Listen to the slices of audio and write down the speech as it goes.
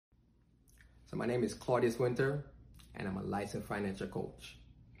So my name is Claudius Winter, and I'm a licensed financial coach.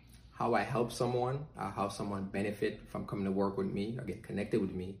 How I help someone, or how someone benefit from coming to work with me or get connected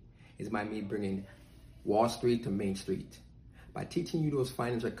with me, is by me bringing Wall Street to Main Street. By teaching you those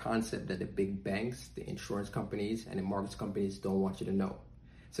financial concepts that the big banks, the insurance companies, and the mortgage companies don't want you to know.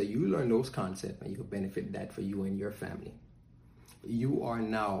 So you learn those concepts and you can benefit that for you and your family. You are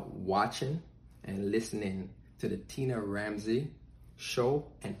now watching and listening to the Tina Ramsey Show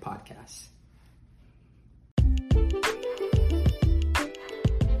and Podcast.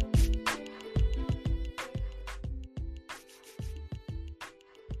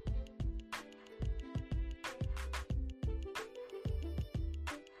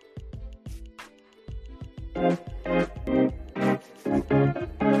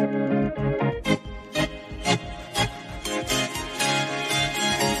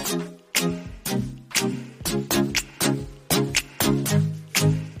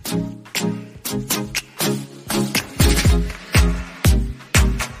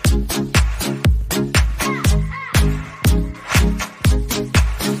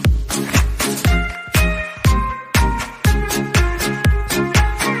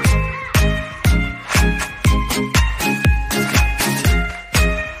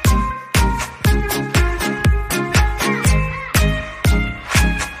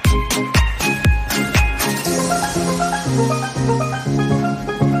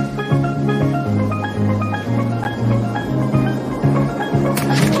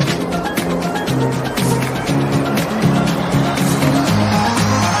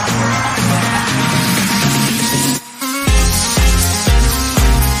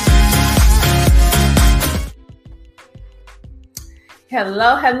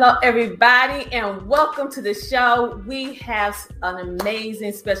 Hello, everybody, and welcome to the show. We have an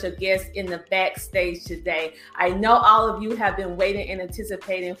amazing special guest in the backstage today. I know all of you have been waiting and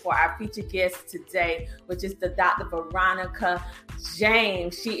anticipating for our featured guest today, which is the Dr. Veronica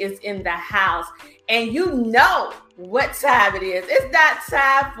James. She is in the house, and you know what time it is. It's not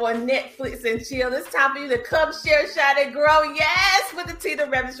time for Netflix and chill. It's time for you to come share, shine, and grow. Yes, with the Tina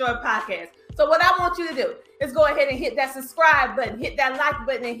Ramsey Show and Podcast. So what I want you to do is go ahead and hit that subscribe button, hit that like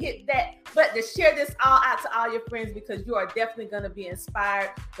button, and hit that button to share this all out to all your friends, because you are definitely going to be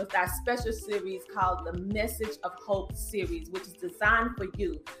inspired with our special series called the Message of Hope series, which is designed for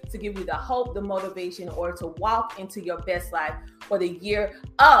you to give you the hope, the motivation, or to walk into your best life for the year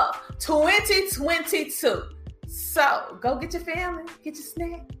of 2022. So go get your family, get your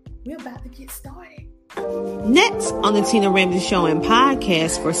snack. We're about to get started. Next on the Tina Ramsey Show and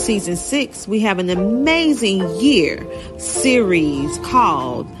Podcast for Season 6, we have an amazing year series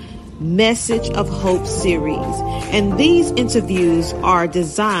called Message of Hope series. And these interviews are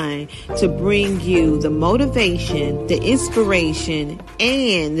designed to bring you the motivation, the inspiration,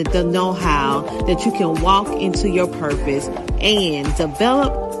 and the know-how that you can walk into your purpose and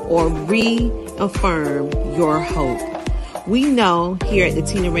develop or reaffirm your hope. We know here at the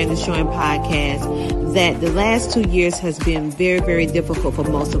Tina Ramsey Show and Podcast that the last 2 years has been very, very difficult for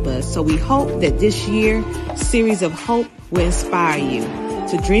most of us. So we hope that this year, Series of Hope will inspire you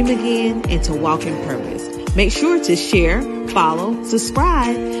to dream again and to walk in purpose. Make sure to share, follow,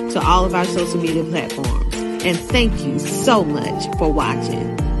 subscribe to all of our social media platforms. And thank you so much for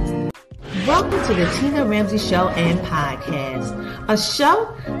watching. Welcome to the Tina Ramsey Show and Podcast, a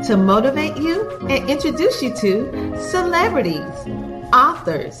show to motivate you and introduce you to celebrities,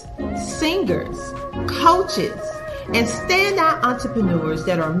 authors, singers, coaches, and standout entrepreneurs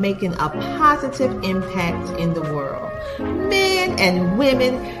that are making a positive impact in the world. Men and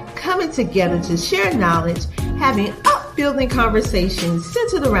women coming together to share knowledge, having upbuilding conversations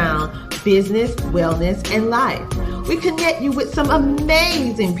centered around business, wellness, and life. We connect you with some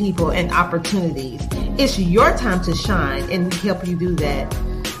amazing people and opportunities. It's your time to shine, and we help you do that.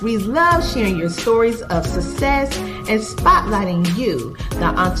 We love sharing your stories of success and spotlighting you, the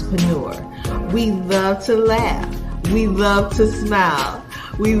entrepreneur. We love to laugh. We love to smile.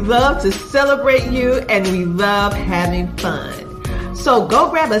 We love to celebrate you, and we love having fun. So go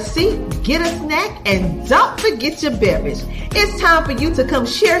grab a seat, get a snack, and don't forget your beverage. It's time for you to come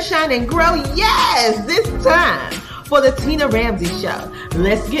share, shine, and grow. Yes, this time for the Tina Ramsey Show.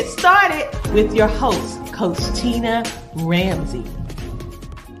 Let's get started with your host, Coach Tina Ramsey.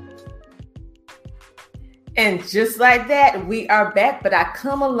 And just like that, we are back, but I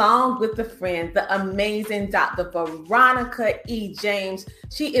come along with a friend, the amazing Dr. Veronica E. James.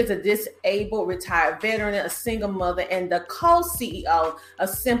 She is a disabled retired veteran, a single mother, and the co-CEO of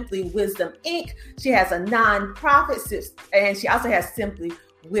Simply Wisdom, Inc. She has a nonprofit, and she also has Simply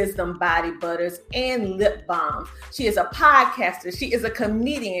wisdom body butters and lip balms. She is a podcaster. She is a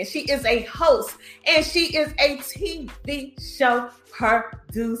comedian. She is a host, and she is a TV show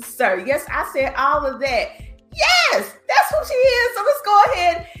producer. Yes, I said all of that. Yes, that's who she is. So let's go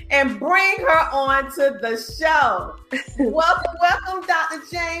ahead and bring her on to the show. Welcome, Dr.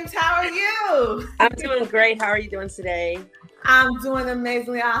 James. How are you? I'm doing great. How are you doing today? I'm doing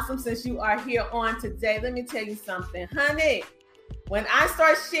amazingly awesome. Since you are here on today, let me tell you something, honey. When I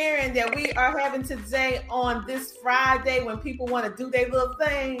start sharing that we are having today on this Friday, when people want to do their little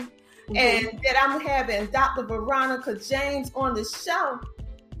thing, and that I'm having Dr. Veronica James on the show,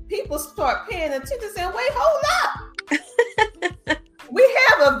 people start paying attention saying, wait, hold up. We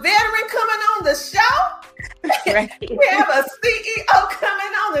have a veteran coming on the show. Right. We have a CEO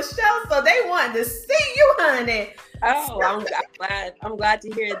coming on the show. So they wanted to see you, honey. Oh, I'm glad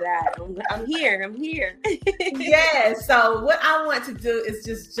to hear that. I'm here. Yes. So what I want to do is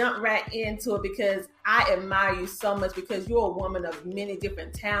just jump right into it because I admire you so much because you're a woman of many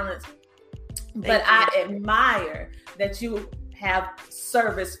different talents. But I admire that you have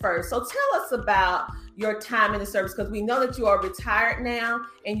service first. So tell us about your time in the service because we know that you are retired now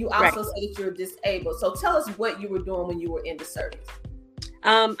and you also said that you're disabled. So tell us what you were doing when you were in the service.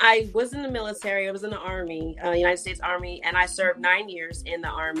 I was in the military. I was in the Army, United States Army, and I served 9 years in the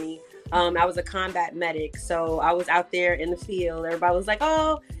Army. I was a combat medic. So I was out there in the field. Everybody was like,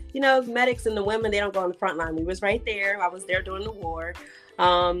 oh, medics and the women, they don't go on the front line. We was right there. I was there during the war.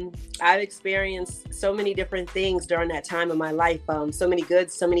 I've experienced so many different things during that time of my life. So many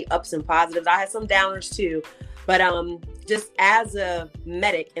goods, so many ups and positives. I had some downers too. But just as a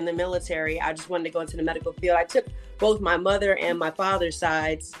medic in the military, I just wanted to go into the medical field. I took both my mother and my father's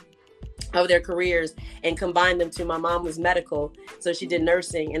sides of their careers and combined them to my mom was medical. So she did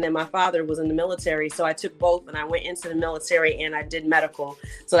nursing. And then my father was in the military. So I took both and I went into the military and I did medical.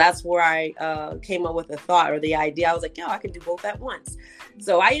 So that's where I came up with the thought or the idea. I was like, I could do both at once.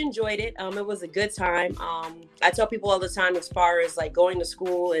 So I enjoyed it. It was a good time. I tell people all the time, as far as like going to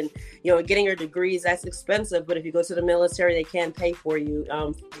school and, getting your degrees, that's expensive. But if you go to the military, they can pay for you,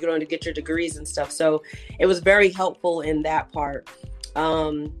 to get your degrees and stuff. So it was very helpful in that part.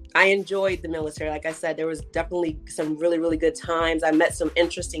 I enjoyed the military. Like I said, there was definitely some really, really good times. I met some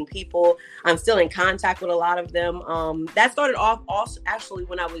interesting people. I'm still in contact with a lot of them. That started off also actually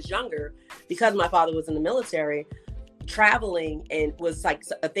when I was younger, because my father was in the military. Traveling and was like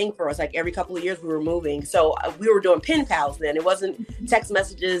a thing for us. Like every couple of years we were moving. So we were doing pen pals then. It wasn't text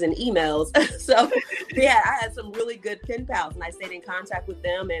messages and emails. So yeah, I had some really good pen pals and I stayed in contact with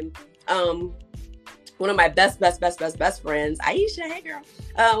them. And one of my best friends, Aisha, hey girl.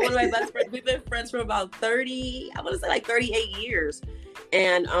 One of my best friends, we've been friends for about 38 years.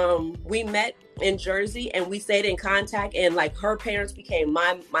 And we met in Jersey and we stayed in contact, and like her parents became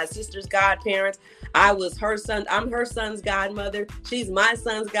my sister's godparents. I was her son. I'm her son's godmother. She's my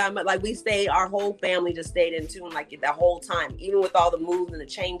son's godmother. Like we stayed, our whole family just stayed in tune like the whole time, even with all the moves and the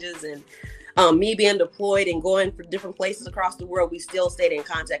changes and me being deployed and going for different places across the world, we still stayed in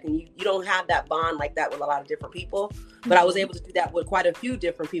contact. And you don't have that bond like that with a lot of different people. But I was able to do that with quite a few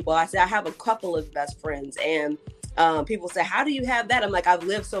different people. I said, I have a couple of best friends, and people say, how do you have that? I'm like, I've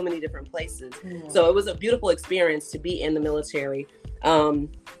lived so many different places. So it was a beautiful experience to be in the military.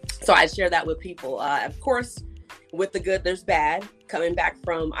 So I share that with people. Of course, with the good, there's bad. Coming back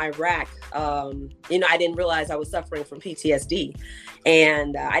from Iraq, I didn't realize I was suffering from PTSD,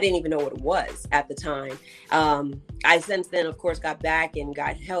 and I didn't even know what it was at the time. I since then, of course, got back and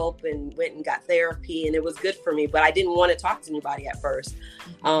got help and went and got therapy, and it was good for me, but I didn't want to talk to anybody at first.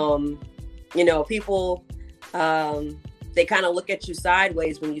 People, they kind of look at you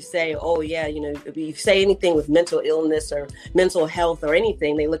sideways when you say, oh yeah, if you say anything with mental illness or mental health or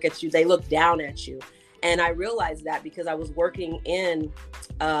anything, they look at you, they look down at you. And I realized that because I was working when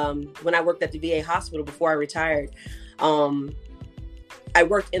I worked at the VA hospital before I retired, I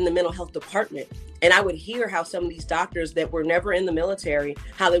worked in the mental health department, and I would hear how some of these doctors that were never in the military,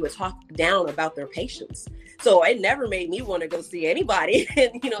 how they would talk down about their patients. So it never made me want to go see anybody,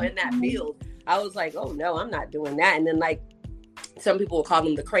 in that field. I was like, oh no, I'm not doing that. And then like, some people will call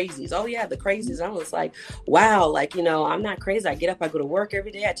them the crazies. Oh yeah, the crazies. I was like, wow, I'm not crazy. I get up, I go to work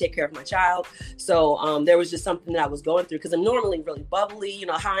every day. I take care of my child. So there was just something that I was going through because I'm normally really bubbly,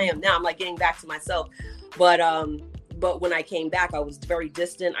 how I am now. I'm like getting back to myself. But when I came back, I was very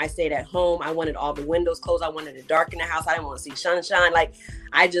distant. I stayed at home. I wanted all the windows closed. I wanted it dark in the house. I didn't want to see sunshine. Like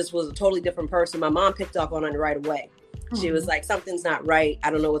I just was a totally different person. My mom picked up on it right away. She was like, something's not right.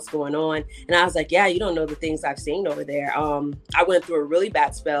 I don't know what's going on. And I was like, yeah, you don't know the things I've seen over there. I went through a really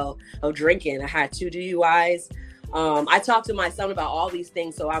bad spell of drinking. I had 2 DUIs. I talk to my son about all these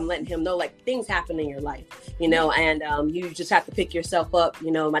things, so I'm letting him know like things happen in your life, and you just have to pick yourself up.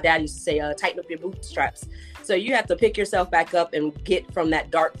 My dad used to say, tighten up your bootstraps. So you have to pick yourself back up and get from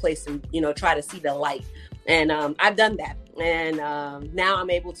that dark place and, try to see the light. And I've done that. And now I'm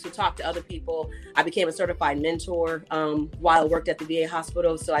able to talk to other people. I became a certified mentor while I worked at the VA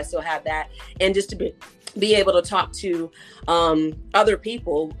hospital. So I still have that. And just to be able to talk to other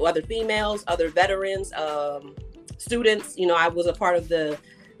people, other females, other veterans, students. I was a part of the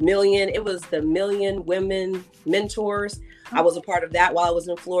Million Women Mentors. I was a part of that while I was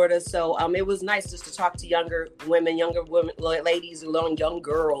in Florida. So it was nice just to talk to younger women, ladies, young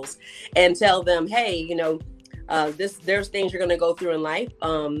girls, and tell them, hey, there's things you're going to go through in life.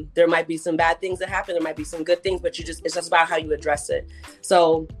 There might be some bad things that happen. There might be some good things, but it's just about how you address it.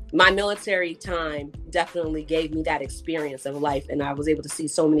 So my military time definitely gave me that experience of life, and I was able to see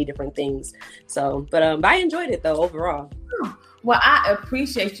so many different things. So, but I enjoyed it though, overall. Well, I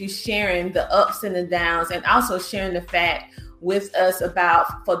appreciate you sharing the ups and the downs, and also sharing the fact with us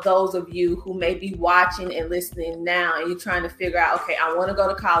about, for those of you who may be watching and listening now, and you're trying to figure out, okay, I want to go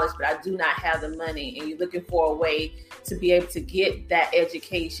to college, but I do not have the money, and you're looking for a way to be able to get that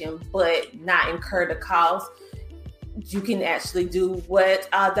education, but not incur the cost. You can actually do what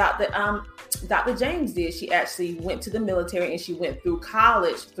Dr. James did. She actually went to the military, and she went through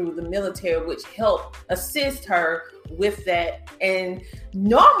college through the military, which helped assist her with that. And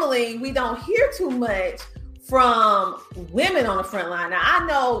normally we don't hear too much from women on the front line. Now, I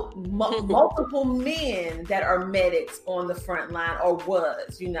know multiple men that are medics on the front line, or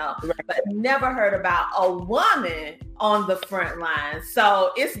was, but never heard about a woman on the front line.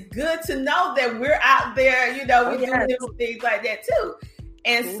 So it's good to know that we're out there, we do things like that too.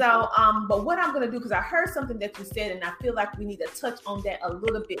 And so, but what I'm going to do, because I heard something that you said, and I feel like we need to touch on that a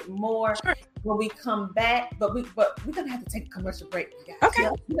little bit more when we come back. But we're going to have to take a commercial break, you guys. Okay.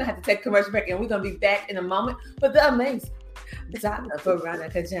 We're going to have to take a commercial break, and we're going to be back in a moment. But the amazing Dr.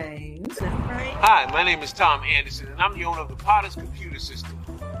 Veronica James. Hi, my name is Tom Anderson, and I'm the owner of the Potters Computer System.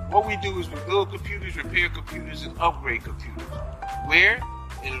 What we do is we build computers, repair computers, and upgrade computers. Where?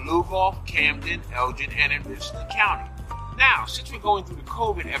 In Lugoff, Camden, Elgin, and in Richland County. Now, since we're going through the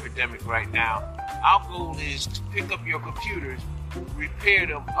COVID epidemic right now, our goal is to pick up your computers, repair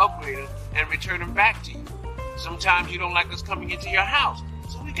them, upgrade them, and return them back to you. Sometimes you don't like us coming into your house,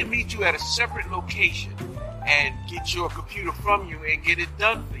 so we can meet you at a separate location and get your computer from you and get it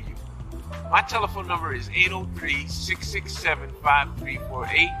done for you. My telephone number is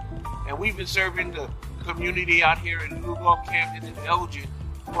 803-667-5348, and we've been serving the community out here in Lugoff, Camden, and Elgin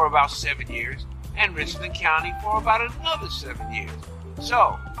for about 7 years. And Richland County for about another 7 years.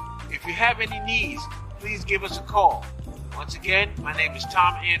 So, if you have any needs, please give us a call. Once again, my name is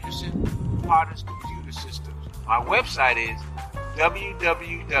Tom Anderson, Potters Computer Systems. My website is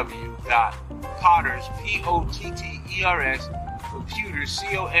www.potters, P-O-T-T-E-R-S, computers,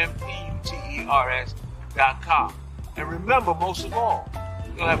 C-O-M-P-U-T-E-R-S.com. And remember, most of all,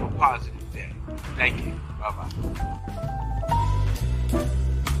 you'll have a positive day. Thank you. Bye-bye.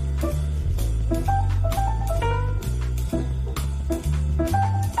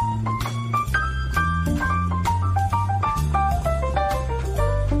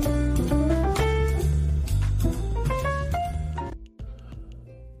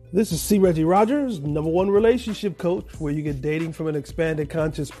 This is C. Reggie Rogers, #1 relationship coach, where you get dating from an expanded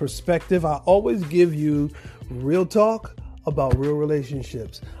conscious perspective. I always give you real talk about real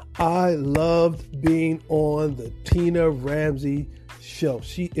relationships. I loved being on the Tina Ramsey show.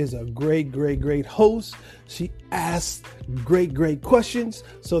 She is a great host. She asks great questions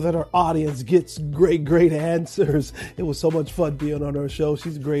so that our audience gets great answers. It was so much fun being on her show.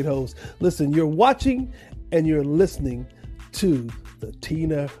 She's a great host. Listen, you're watching and you're listening to the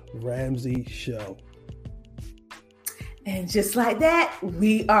Tina Ramsey Show. And just like that,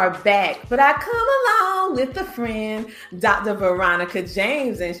 we are back. But I come along with a friend, Dr. Veronica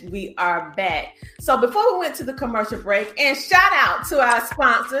James, and we are back. So before we went to the commercial break, and shout out to our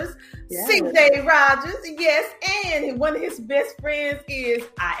sponsors, CJ Rogers, yes, and one of his best friends is,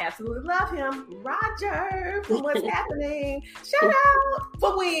 I absolutely love him, Roger, for what's happening. Shout out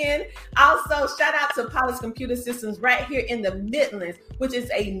for Win. Also, shout out to Potters Computer Systems right here in the Midlands, which is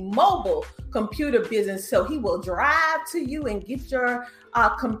a mobile computer business. So he will drive to you and get your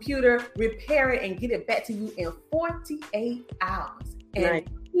computer, repair it, and get it back to you in 48 hours. And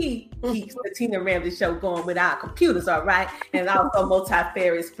he keeps the Tina Ramsey Show going with our computers, all right? And also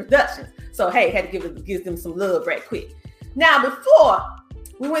Multifarious Productions. So, hey, had to give them some love right quick. Now, before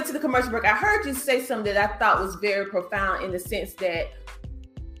we went to the commercial break, I heard you say something that I thought was very profound, in the sense that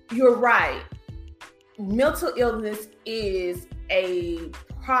you're right. mental illness is a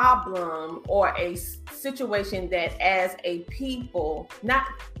problem or a situation that as a people, not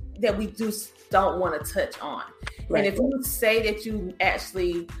that we just don't want to touch on. Right. And if you say that you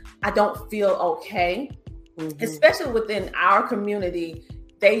actually, I don't feel okay, especially within our community,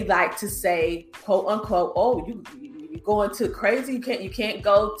 they like to say, quote unquote, oh, you're going too crazy. You can't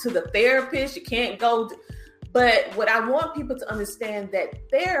go to the therapist. You can't go. But what I want people to understand that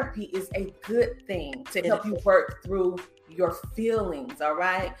therapy is a good thing to help you work through your feelings. All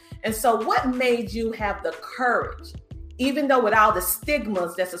right. And so what made you have the courage, even though with all the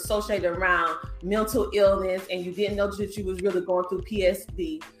stigmas that's associated around mental illness and you didn't know that you was really going through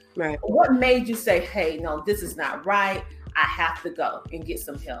PTSD, right? What made you say, hey, no, this is not right. I have to go and get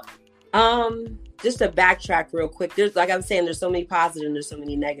some help? Just to backtrack real quick, there's, like I was saying, there's so many positives and there's so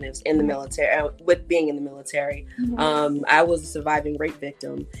many negatives in the military, with being in the military. I was a surviving rape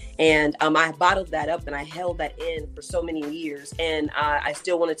victim, and I bottled that up and I held that in for so many years, and I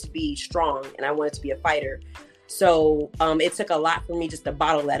still wanted to be strong and I wanted to be a fighter. So it took a lot for me just to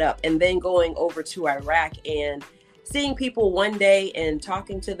bottle that up. And then going over to Iraq and seeing people one day and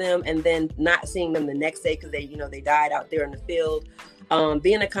talking to them and then not seeing them the next day because they died out there in the field.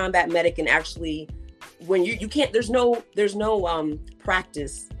 Being a combat medic and actually when you can't, there's no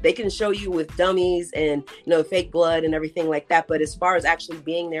practice. They can show you with dummies and, fake blood and everything like that. But as far as actually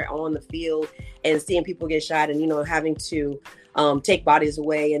being there on the field and seeing people get shot and, having to take bodies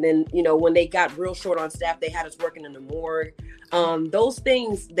away. And then, when they got real short on staff, they had us working in the morgue. Those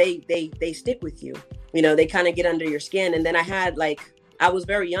things, they stick with you. They kind of get under your skin. And then I was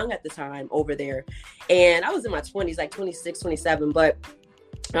very young at the time over there, and I was in my 20s, like 26, 27, but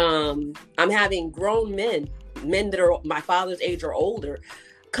I'm having grown men that are my father's age or older,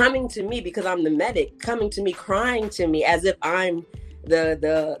 coming to me because I'm the medic, coming to me, crying to me as if I'm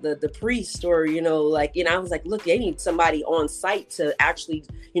the priest or, I was like, look, they need somebody on site to actually,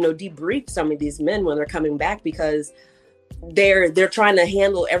 debrief some of these men when they're coming back, because they're trying to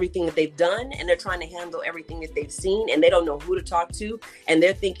handle everything that they've done and they're trying to handle everything that they've seen, and they don't know who to talk to, and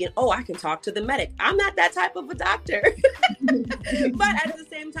they're thinking, oh, I can talk to the medic. I'm not that type of a doctor. But at the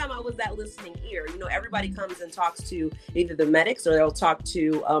same time, I was that listening ear. Everybody comes and talks to either the medics or they'll talk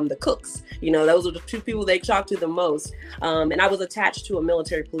to the cooks. Those are the two people they talk to the most. And I was attached to a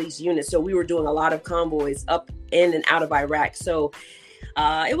military police unit, so we were doing a lot of convoys up in and out of Iraq. So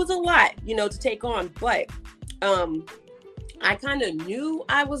it was a lot, to take on, but I kind of knew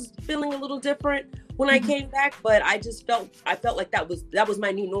I was feeling a little different when I came back, but I felt like that was my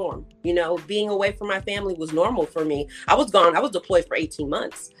new norm. Being away from my family was normal for me. I was deployed for 18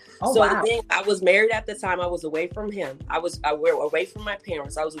 months. Oh, so wow. I was married at the time. I was away from him. I was away from my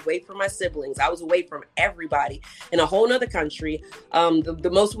parents. I was away from my siblings. I was away from everybody in a whole nother country.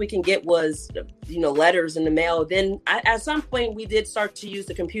 The most we can get was, letters in the mail. Then at some point we did start to use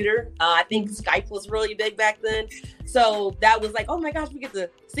the computer. I think Skype was really big back then. So that was like, oh my gosh, we get to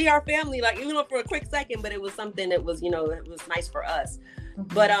see our family, like, for a quick second, but it was something that was, it was nice for us.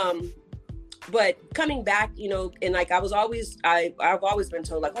 But coming back, and like I've always been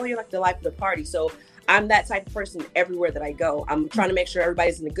told, like, oh, you're like the life of the party. So I'm that type of person everywhere that I go. I'm trying to make sure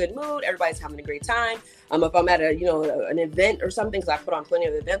everybody's in a good mood. Everybody's having a great time. If I'm at an event or something, because I put on plenty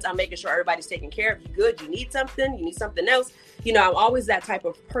of events, I'm making sure everybody's taken care of. You good? You need something else. I'm always that type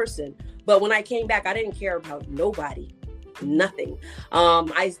of person. But when I came back, I didn't care about nobody, nothing.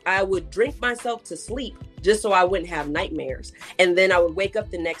 I would drink myself to sleep just so I wouldn't have nightmares. And then I would wake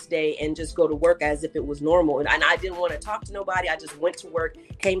up the next day and just go to work as if it was normal. And I didn't want to talk to nobody. I just went to work,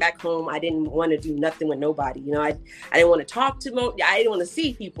 came back home. I didn't want to do nothing with nobody. I didn't want to talk to I didn't want to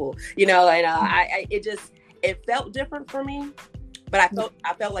see people, and it felt different for me, but I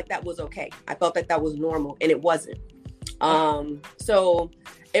felt like that was okay. I felt like that was normal, and it wasn't. So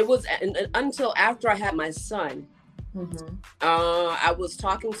it was until after I had my son, I was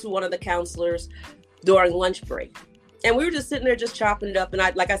talking to one of the counselors during lunch break, and we were just sitting there just chopping it up. And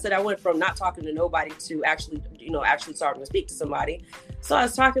I went from not talking to nobody to actually starting to speak to somebody. So I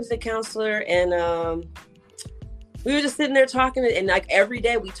was talking to the counselor, and we were just sitting there talking, and like every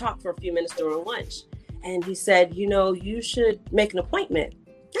day we talked for a few minutes during lunch. And he said, you should make an appointment.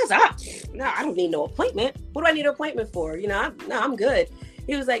 I was like, no, I don't need no appointment. What do I need an appointment for? I'm good.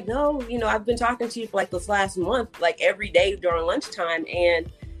 He was like, no, I've been talking to you for like this last month, like every day during lunchtime.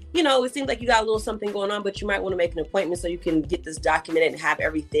 And, it seems like you got a little something going on, but you might want to make an appointment so you can get this documented and have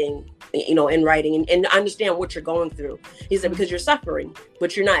everything, in writing and understand what you're going through. He said, because you're suffering,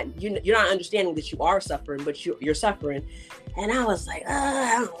 but you're not understanding that you are suffering, but you're suffering. And I was like,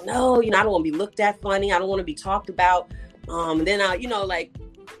 I don't know. I don't want to be looked at funny. I don't want to be talked about. And then I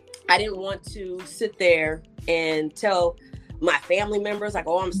I didn't want to sit there and tell my family members like,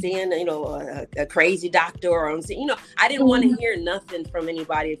 oh, I'm seeing, a crazy doctor, or I'm seeing, I didn't want to hear nothing from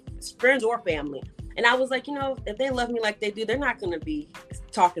anybody, friends or family. And I was like, if they love me like they do, they're not going to be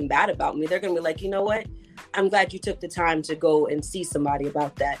talking bad about me. They're going to be like, you know what? I'm glad you took the time to go and see somebody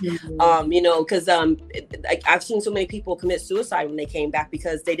about that. Because I've seen so many people commit suicide when they came back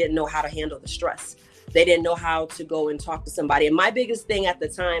because they didn't know how to handle the stress. They didn't know how to go and talk to somebody. And my biggest thing at the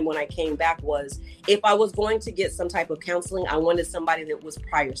time when I came back was, if I was going to get some type of counseling, I wanted somebody that was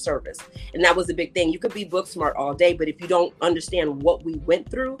prior service. And that was a big thing. You could be book smart all day, but if you don't understand what we went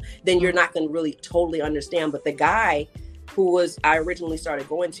through, then you're not going to really totally understand. But the guy who I originally started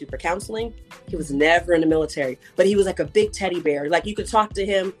going to for counseling, he was never in the military, but he was like a big teddy bear. Like you could talk to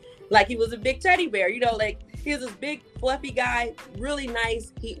him like he was a big teddy bear, like he was this big fluffy guy, really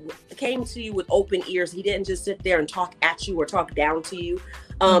nice. He came to you with open ears. He didn't just sit there and talk at you or talk down to you.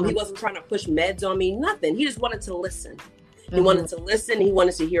 He wasn't trying to push meds on me, nothing. He just wanted to listen. He wanted to listen. He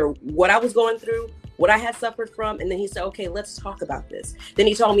wanted to hear what I was going through, what I had suffered from. And then he said, okay, let's talk about this. Then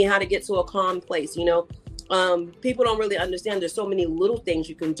he told me how to get to a calm place. People don't really understand there's so many little things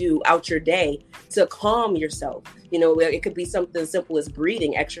you can do out your day to calm yourself. It could be something simple as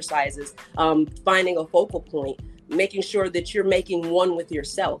breathing exercises, finding a focal point, making sure that you're making one with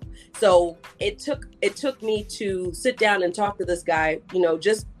yourself. So it took me to sit down and talk to this guy,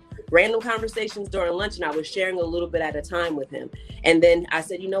 just random conversations during lunch. And I was sharing a little bit at a time with him. And then I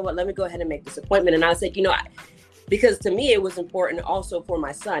said, you know what, let me go ahead and make this appointment. And I said, because to me, it was important also for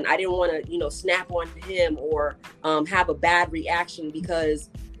my son. I didn't want to, snap on him or have a bad reaction because,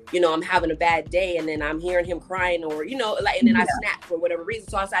 I'm having a bad day and then I'm hearing him crying or, and then I snap for whatever reason.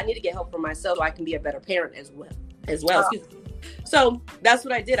 So I said, I need to get help for myself so I can be a better parent as well. Excuse me. So that's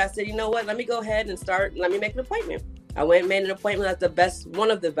what I did. I said, you know what, let me go ahead and let me make an appointment. I went and made an appointment. That's one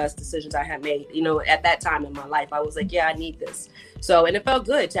of the best decisions I had made, at that time in my life. I was like, yeah, I need this. So, and it felt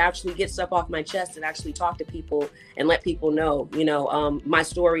good to actually get stuff off my chest and actually talk to people and let people know, my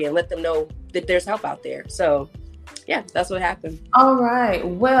story and let them know that there's help out there. So yeah, that's what happened. All right.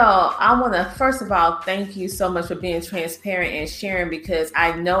 Well, I want to, first of all, thank you so much for being transparent and sharing, because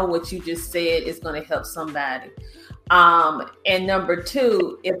I know what you just said is going to help somebody. And number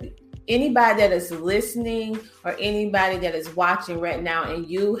two, if anybody that is listening or anybody that is watching right now and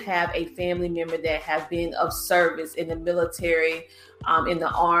you have a family member that have been of service in the military, in the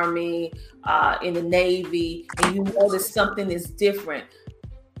Army, in the Navy, and you notice something is different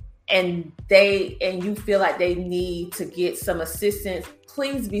and you feel like they need to get some assistance,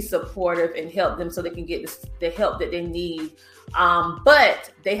 please be supportive and help them so they can get the help that they need.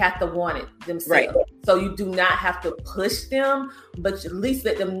 But they have to want it themselves. Right. So you do not have to push them, but at least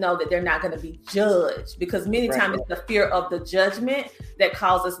let them know that they're not going to be judged, because many times it's the fear of the judgment that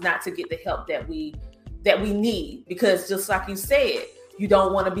causes us not to get the help that we need. Because just like you said, you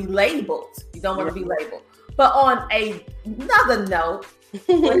don't want to be labeled. But on another note,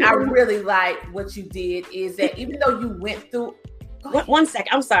 what I really like what you did is that even though you went through. One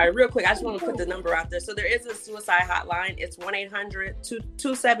second. I'm sorry. Real quick. I just want to put the number out there. So there is a suicide hotline. It's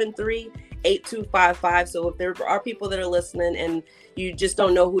 1-800-273-8255. So if there are people that are listening and you just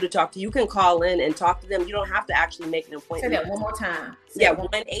don't know who to talk to, you can call in and talk to them. You don't have to actually make an appointment. Say that one more time. Yeah.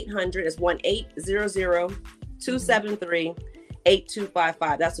 1-800 is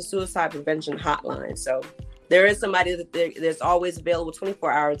 1-800-273-8255. That's a suicide prevention hotline. So there is somebody that's always available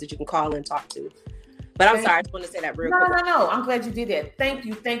 24 hours that you can call and talk to. But I'm sorry, I just want to say that real quick. No. I'm glad you did that. Thank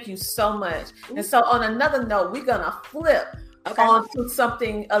you so much. And so on another note, we're going to flip on to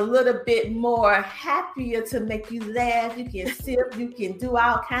something a little bit more happier to make you laugh. You can sip, you can do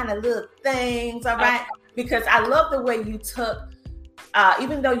all kind of little things, all right? Because I love the way you took,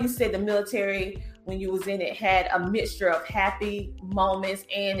 even though you said the military, when you was in it, had a mixture of happy moments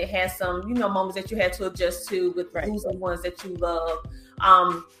and it had some, moments that you had to adjust to with losing ones that you love.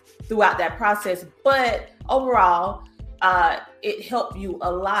 Throughout that process, but overall, it helped you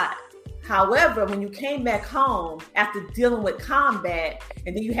a lot. However, when you came back home after dealing with combat,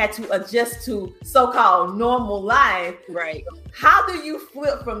 and then you had to adjust to so-called normal life, right? How do you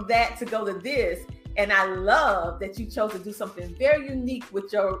flip from that to go to this? And I love that you chose to do something very unique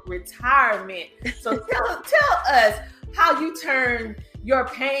with your retirement. So tell us how you turned your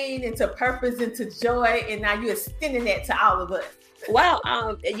pain into purpose, into joy, and now you're extending that to all of us. Well,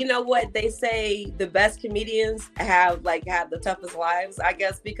 you know what they say, the best comedians have the toughest lives, I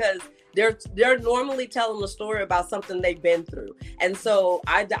guess, because they're normally telling a story about something they've been through. And so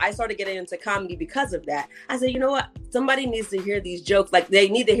I started getting into comedy because of that. I said, you know what? Somebody needs to hear these jokes. Like, they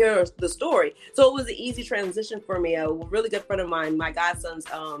need to hear the story. So it was an easy transition for me. A really good friend of mine, my godson's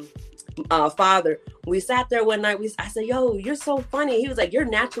father, we sat there one night. I said, yo, you're so funny. He was like, you're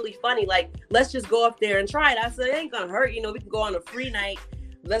naturally funny. Like, let's just go up there and try it. I said, it ain't gonna hurt. You know, we can go on a free night.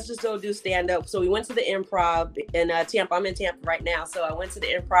 Let's just go do stand up. So we went to the Improv in Tampa. I'm in Tampa right now. So I went to the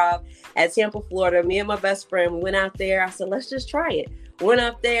Improv at Tampa, Florida. Me and my best friend, we went out there. I said, let's just try it. Went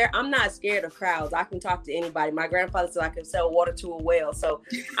up there. I'm not scared of crowds. I can talk to anybody. My grandfather said I could sell water to a whale. So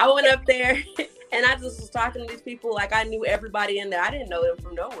I went up there and I just was talking to these people like I knew everybody in there. I didn't know them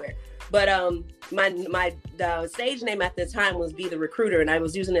from nowhere. But my stage name at the time was Be the Recruiter, and I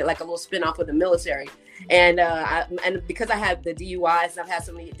was using it like a little spinoff of the military. And because I had the DUIs and I've had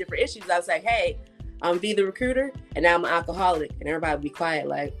so many different issues, I was like, hey, I'm Be the Recruiter, and now I'm an alcoholic. And everybody would be quiet,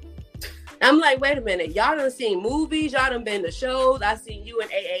 like, I'm like, wait a minute, y'all done seen movies, y'all done been to shows. I seen you in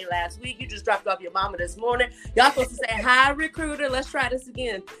AA last week. You just dropped off your mama this morning. Y'all supposed to say, hi, recruiter, let's try this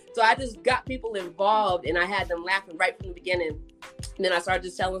again. So I just got people involved, and I had them laughing right from the beginning. And then I started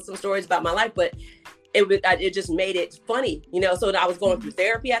just telling some stories about my life, but it just made it funny, you know. So I was going through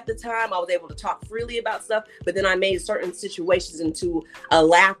therapy at the time. I was able to talk freely about stuff, but then I made certain situations into a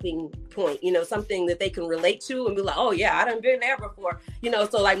laughing point, you know, something that they can relate to and be like, oh yeah, I done been there before, you know.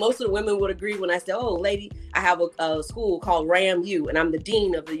 So like most of the women would agree when I said, oh lady, I have a school called RAMU, and I'm the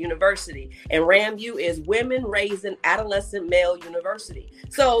dean of the university, and RAMU is Women Raising Adolescent Male University.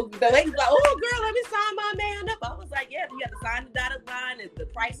 So the lady's like, oh girl, let me sign my man up. I was like, yeah, you have to sign the dotted line and the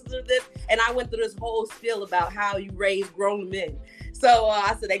prices of this. And I went through this whole spiel about how you raise grown men. So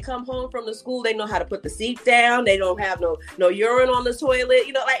I said, they come home from the school, they know how to put the seat down. They don't have no urine on the toilet.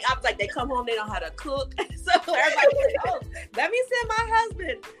 You know, like I was like, they come home, they know how to cook. So everybody was like, oh, let me send my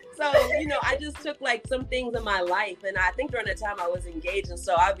husband. So, you know, I just took like some things in my life. And I think during the time I was engaged. And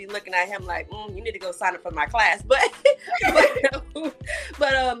so I'd be looking at him like, you need to go sign up for my class. But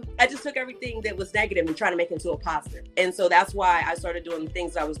I just took everything that was negative and trying to make it into a positive. And so that's why I started doing the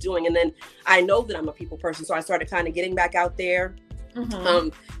things I was doing. And then I know that I'm a people person. So I started kind of getting back out there,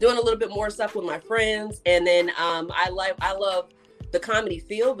 doing a little bit more stuff with my friends. And then I love the comedy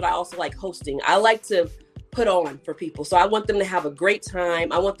field, but I also like hosting. I like to put on for people. So I want them to have a great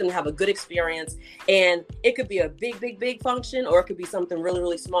time. I want them to have a good experience. And it could be a big function, or it could be something really,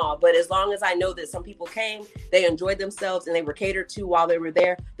 really small. But as long as I know that some people came, they enjoyed themselves, and they were catered to while they were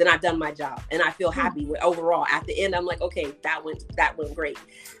there, then I've done my job. And I feel happy with overall. At the end, I'm like, okay, that went great.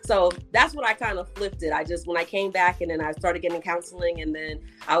 So that's what I kind of flipped it. When I came back and then I started getting counseling, and then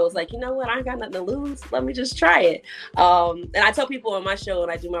I was like, you know what? I ain't got nothing to lose. Let me just try it. And I tell people on my show,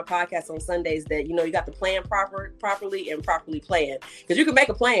 and I do my podcast on Sundays, that, you know, you got to plan properly and properly plan. Because you can make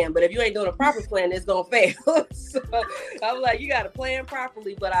a plan, but if you ain't doing a proper plan, it's going to fail. So I'm like, you got to plan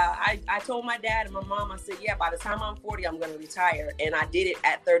properly. But I told my dad and my mom, I said, yeah, by the time I'm 40, I'm going to retire. And I did it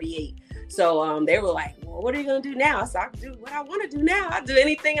at 38. So they were like, well, what are you going to do now? So I can do what I want to do now. I do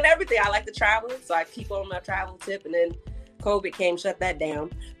anything and everything. I like to travel. So I keep on my travel tip, and then COVID came, shut that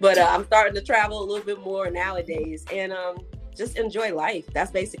down. But I'm starting to travel a little bit more nowadays, and just enjoy life. That's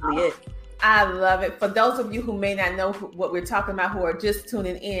basically it. I love it. For those of you who may not know what we're talking about, who are just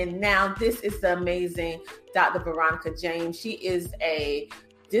tuning in now, this is the amazing Dr. Veronica James. She is a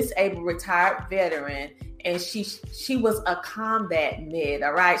disabled retired veteran, and she was a combat med.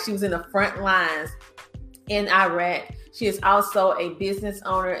 All right. She was in the front lines in Iraq. She is also a business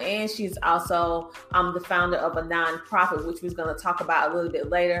owner, and she's also the founder of a nonprofit, which we're going to talk about a little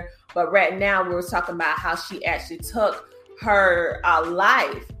bit later. But right now we're talking about how she actually took her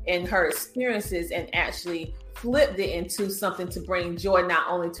life and her experiences and actually flipped it into something to bring joy not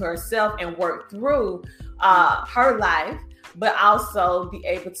only to herself and work through her life, but also be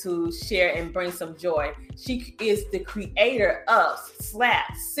able to share and bring some joy. She is the creator of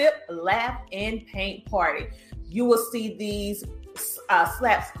Slap, Sip, Laugh, and Paint Party. You will see these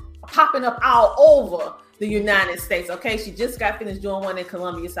slaps popping up all over the United States. Okay, she just got finished doing one in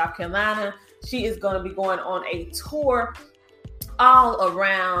Columbia, South Carolina. She is going to be going on a tour all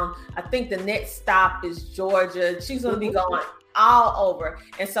around. I think the next stop is Georgia. She's going to be going all over.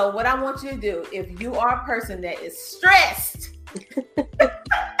 And so what I want you to do, if you are a person that is stressed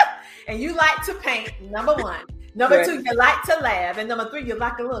and you like to paint, number one. Number two, you like to laugh. And number three, you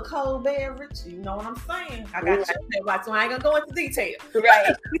like a little cold beverage. You know what I'm saying? I got you right, so I ain't going to go into detail.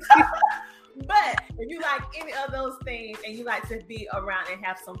 Right. But if you like any of those things and you like to be around and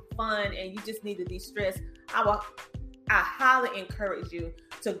have some fun and you just need to de-stress, I highly encourage you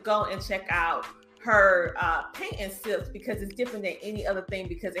to go and check out her paint and silks because it's different than any other thing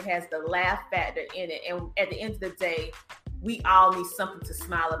because it has the laugh factor in it. And at the end of the day, we all need something to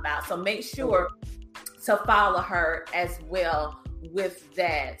smile about. So make sure to follow her as well with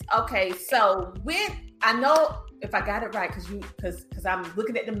that. Okay, so I know if I got it right because I'm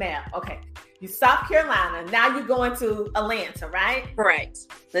looking at the map. Okay, you South Carolina. Now you're going to Atlanta, right? Correct.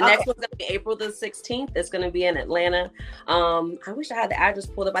 The next one's going to be April the 16th. It's going to be in Atlanta. I wish I had the address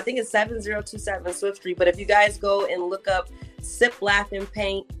pulled up. I think it's 7027 Swift Street. But if you guys go and look up Sip, Laugh, and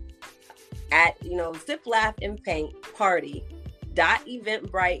Paint at, Sip, Laugh, and Paint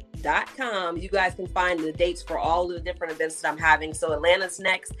party.eventbrite.com, you guys can find the dates for all the different events that I'm having. So Atlanta's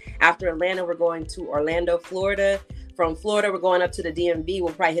next. After Atlanta, we're going to Orlando, Florida. From Florida, we're going up to the DMV.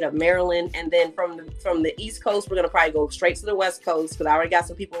 We'll probably hit up Maryland. And then from the East Coast, we're going to probably go straight to the West Coast because I already got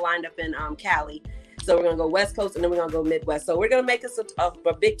some people lined up in Cali. So we're going to go West Coast and then we're going to go Midwest. So we're going to make us a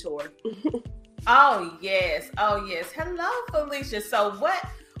big tour. Oh, yes. Hello, Felicia. So what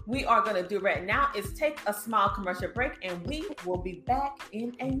we are going to do right now is take a small commercial break and we will be back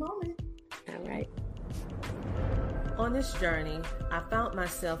in a moment. All right. On this journey, I found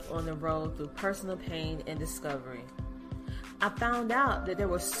myself on the road through personal pain and discovery. I found out that there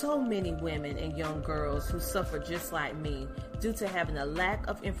were so many women and young girls who suffered just like me due to having a lack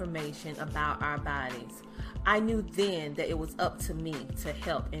of information about our bodies. I knew then that it was up to me to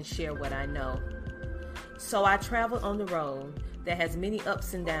help and share what I know. So I traveled on the road that has many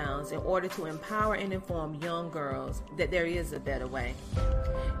ups and downs in order to empower and inform young girls that there is a better way.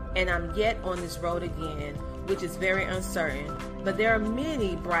 And I'm yet on this road again, which is very uncertain, but there are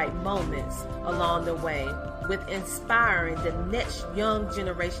many bright moments along the way with inspiring the next young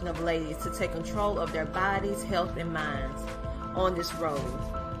generation of ladies to take control of their bodies, health, and minds. On this road,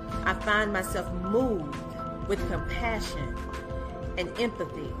 I find myself moved with compassion and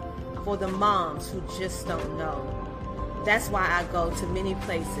empathy for the moms who just don't know. That's why I go to many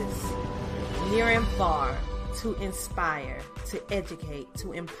places, near and far, to inspire, to educate,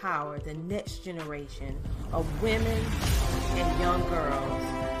 to empower the next generation of women and young girls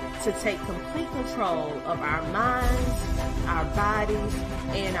to take complete control of our minds, our bodies,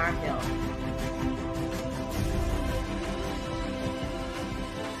 and our health.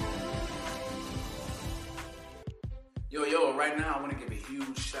 Yo, right now I want to give a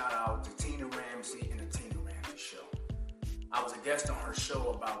huge shout out to Tina Ramsey and the Tina Ramsey Show. I was a guest on her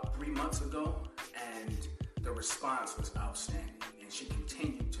show about 3 months ago, and the response was outstanding. And she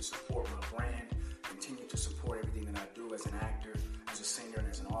continued to support my brand, continued to support everything that I do as an actor, as a singer, and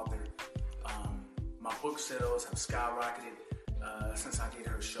as an author. My book sales have skyrocketed since I did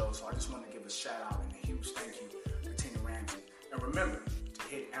her show, so I just want to give a shout out and a huge thank you to Tina Ramsey. And remember to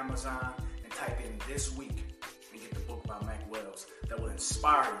hit Amazon and type in "this week" and get the book by Mac Wells that will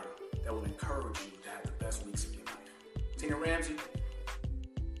inspire you, that will encourage you to have the best weeks of your life. Tina Ramsey, the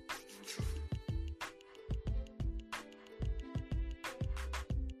truth.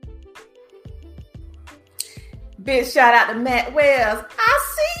 Big shout out to Matt Wells. I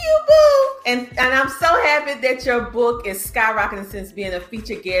see you, boo. And I'm so happy that your book is skyrocketing since being a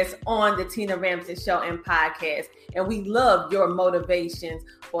featured guest on the Tina Ramsey Show and podcast. And we love your motivations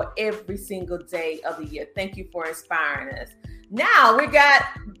for every single day of the year. Thank you for inspiring us. Now we got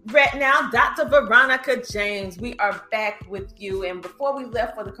right now Dr. Veronica James. We are back with you. And before we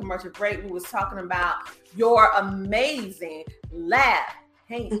left for the commercial break, we was talking about your amazing laugh,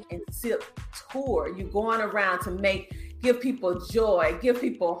 paint, and silk tour. You're going around to give people joy, give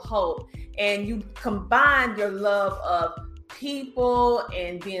people hope, and you combine your love of people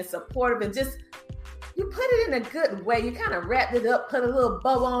and being supportive and just you put it in a good way. You kind of wrapped it up, put a little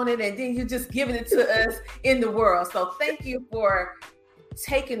bow on it, and then you're just giving it to us in the world. So thank you for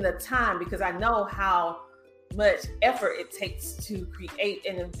taking the time, because I know how much effort it takes to create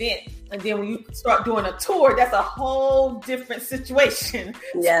an event. And then when you start doing a tour, that's a whole different situation.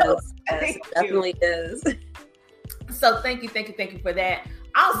 Yes, so, yes, definitely is. So thank you for that.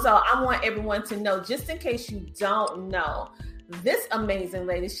 Also, I want everyone to know, just in case you don't know, this amazing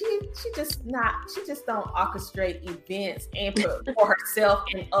lady, she just don't orchestrate events and for herself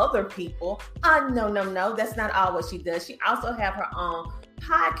and other people. No, that's not all what she does. She also have her own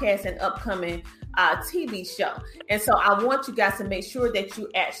podcast and upcoming TV show. And so I want you guys to make sure that you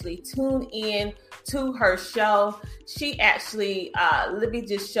actually tune in to her show. She actually, let me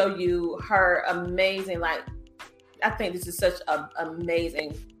just show you her amazing, I think this is such an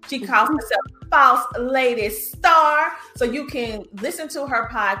amazing, she calls herself Boss Lady Star. So you can listen to her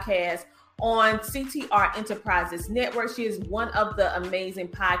podcast on CTR Enterprises Network. She is one of the amazing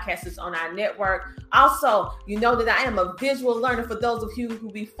podcasters on our network. Also, you know that I am a visual learner for those of you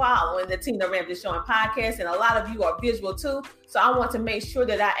who be following the Tina Ramsey Show and podcast, and a lot of you are visual too. So I want to make sure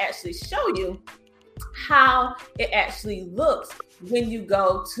that I actually show you how it actually looks when you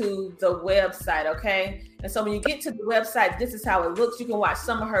go to the website, okay? And so when you get to the website, this is how it looks. You can watch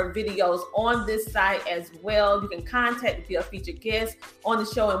some of her videos on this site as well. You can contact if you're a featured guest on the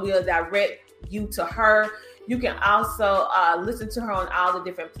show, and we'll direct you to her. You can also listen to her on all the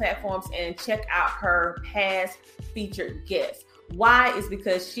different platforms and check out her past featured guests. Why? Is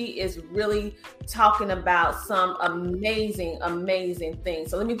because she is really talking about some amazing, amazing things.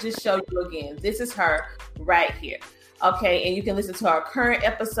 So let me just show you again. This is her right here. Okay, and you can listen to our current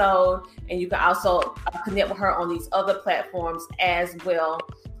episode, and you can also connect with her on these other platforms as well.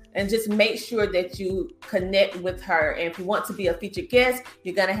 And just make sure that you connect with her. And if you want to be a featured guest,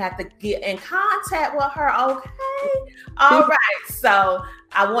 you're going to have to get in contact with her. Okay. All right. So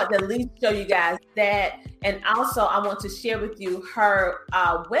I want to at least show you guys that. And also I want to share with you her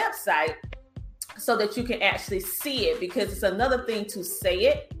website so that you can actually see it, because it's another thing to say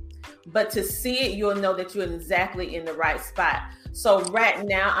it, but to see it, you'll know that you're exactly in the right spot. So right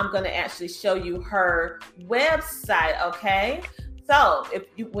now I'm going to actually show you her website. Okay. So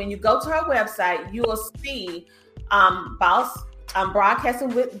when you go to her website, you will see broadcasting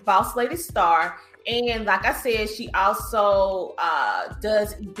with Boss Lady Star. And like I said, she also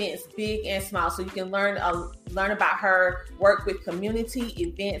does events big and small. So you can learn about her work with community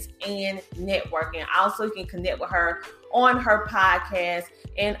events and networking. Also, you can connect with her on her podcast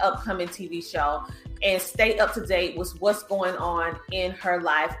and upcoming TV show, and stay up to date with what's going on in her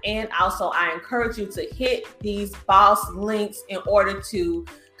life. And also, I encourage you to hit these boss links in order to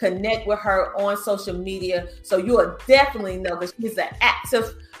connect with her on social media. So you'll definitely know, because she's an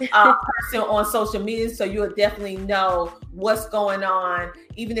active person on social media. So you'll definitely know what's going on.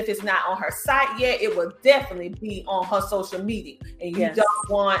 Even if it's not on her site yet, it will definitely be on her social media. And you don't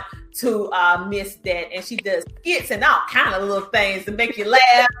want to miss that. And she does skits and all kind of little things to make you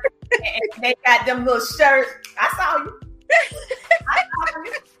laugh. And they got them little shirts. I saw you.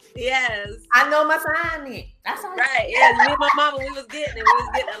 Yes. I know my assignment. That's all. Right. Yeah. Me and my mama, we was getting it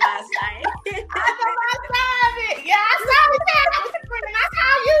last night. I know my assignment. Yeah, I saw it.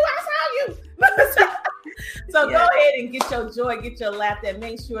 I saw you. So go ahead and get your joy, get your laughter, and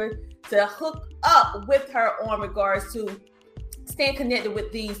make sure to hook up with her on regards to staying connected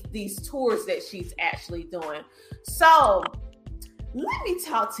with these tours that she's actually doing. So let me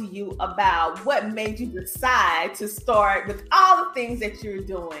talk to you about what made you decide to start with all the things that you're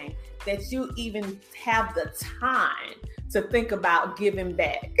doing, that you even have the time to think about giving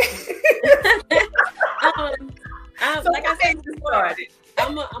back. Like I said before,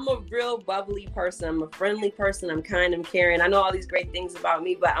 I'm a real bubbly person. I'm a friendly person. I'm kind. I'm caring. I know all these great things about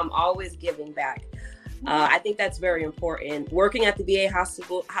me, but I'm always giving back. I think that's very important. Working at the VA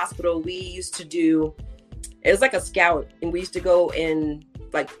hospital, we used to do, it was like a scout, and we used to go in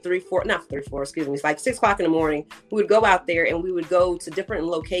like 6 o'clock in the morning. We would go out there and we would go to different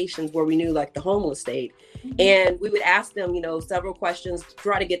locations where we knew like the homeless stayed. And we would ask them, several questions,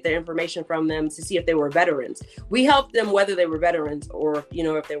 try to get their information from them to see if they were veterans. We helped them whether they were veterans or,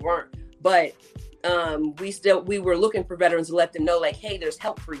 if they weren't. But we were looking for veterans to let them know, like, hey, there's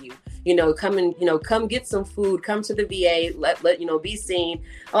help for you. Come get some food, come to the VA, let be seen.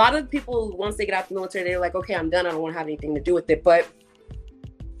 A lot of people, once they get out the military, they're like, okay, I'm done. I don't want to have anything to do with it. But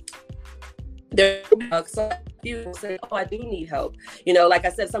some people say, oh, I do need help. Like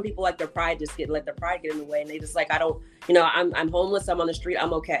I said, some people let their pride get in the way, and they just like, I don't, I'm homeless, I'm on the street,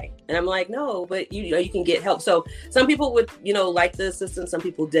 I'm okay. And I'm like, no, but you can get help. So some people would, like the assistance, some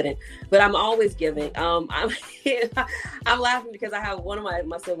people didn't, but I'm always giving. I'm laughing because I have one of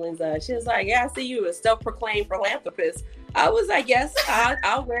my siblings, she was like, yeah, I see you, a self-proclaimed philanthropist. I was like, yes,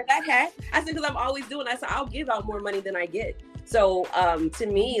 I'll wear that hat. I said, because I'm always doing that. So I'll give out more money than I get. So to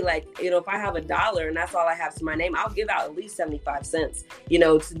me, like, if I have $1 and that's all I have to my name, I'll give out at least 75 cents,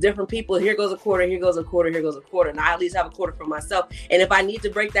 to different people. Here goes a quarter, here goes a quarter, here goes a quarter. And I at least have a quarter for myself. And if I need to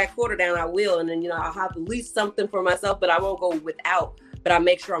break that quarter down, I will. And then, I'll have at least something for myself, but I won't go without. But I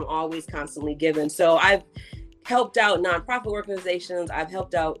make sure I'm always constantly giving. So I've helped out nonprofit organizations. I've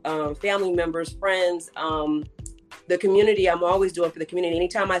helped out family members, friends, the community. I'm always doing for the community.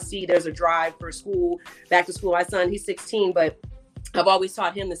 Anytime I see there's a drive for school, back to school, my son, he's 16, but I've always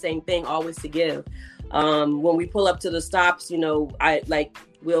taught him the same thing, always to give. When we pull up to the stops,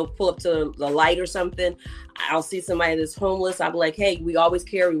 we'll pull up to the light or something. I'll see somebody that's homeless. I'm like, hey, we always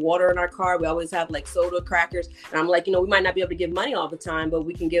carry water in our car. We always have like soda, crackers. And I'm like, we might not be able to give money all the time, but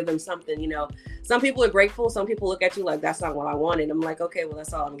we can give them something, Some people are grateful. Some people look at you like, that's not what I wanted. I'm like, okay, well,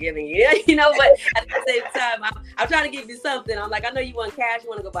 that's all I'm giving you. But at the same time, I'm trying to give you something. I'm like, I know you want cash. You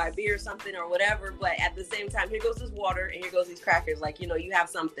want to go buy a beer or something or whatever. But at the same time, here goes this water and here goes these crackers. Like, you have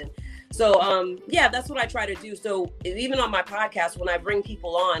something. So, that's what I try to do. So even on my podcast, when I bring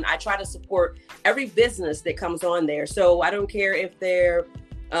people on, I try to support every business that comes on there. So I don't care if they're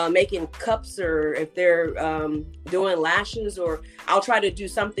making cups or if they're doing lashes, or I'll try to do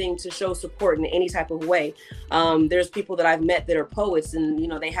something to show support in any type of way. There's people that I've met that are poets and,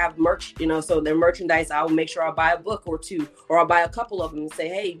 they have merch, so their merchandise, I'll make sure I'll buy a book or two, or I'll buy a couple of them and say,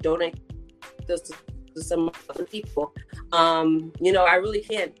 hey, donate this to some other people. I really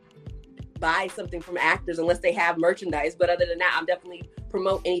can't buy something from actors unless they have merchandise. But other than that, I'm definitely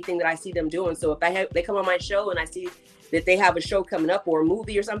promote anything that I see them doing. So if they come on my show and I see that they have a show coming up or a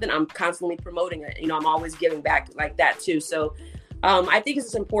movie or something, I'm constantly promoting it. I'm always giving back like that too. So I think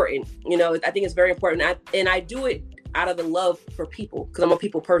it's important. I think it's very important. I do it out of the love for people because I'm a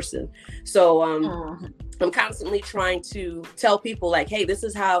people person. So I'm constantly trying to tell people like, hey, this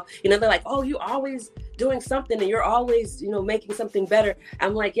is how, they're like, oh, you always doing something and you're always, making something better.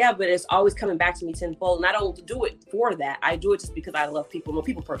 I'm like, yeah, but it's always coming back to me tenfold. And I don't do it for that. I do it just because I love people. I'm a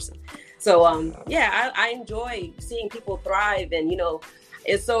people person. So, I enjoy seeing people thrive. And,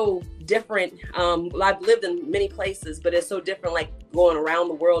 it's so different. I've lived in many places, but it's so different, like going around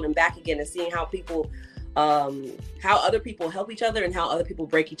the world and back again and seeing how people how other people help each other and how other people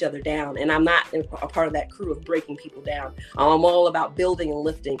break each other down. And I'm not a part of that crew of breaking people down. I'm all about building and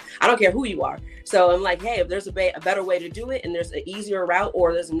lifting. I don't care who you are. So I'm like, hey, if there's a better way to do it and there's an easier route,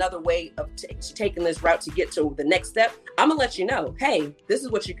 or there's another way of taking this route to get to the next step, I'm gonna let you know, hey, this is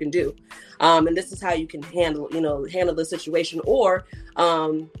what you can do. And this is how you can handle the situation. Or,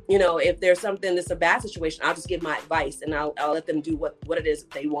 if there's something that's a bad situation, I'll just give my advice and I'll let them do what it is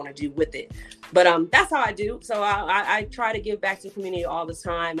that they want to do with it. But that's how I do. So I try to give back to the community all the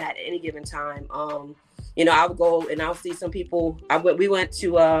time at any given time. I would go and I'll see some people. We went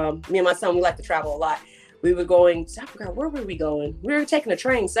to, me and my son, we like to travel a lot. We were going, I forgot, where were we going? We were taking a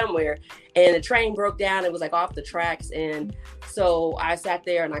train somewhere and the train broke down. It was like off the tracks. And so I sat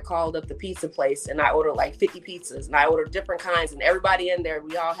there and I called up the pizza place and I ordered like 50 pizzas and I ordered different kinds, and everybody in there,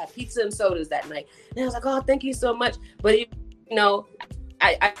 we all had pizza and sodas that night. And I was like, oh, thank you so much. But,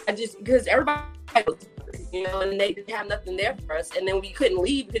 I just, because everybody was, and they didn't have nothing there for us. And then we couldn't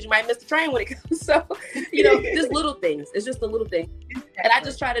leave because you might miss the train when it comes. So, just little things. It's just a little thing. And I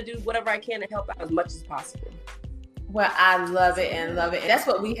just try to do whatever I can to help out as much as possible. Well, I love it and love it. And that's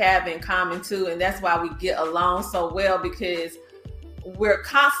what we have in common too. And that's why we get along so well, because we're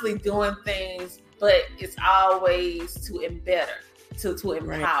constantly doing things, but it's always to better, to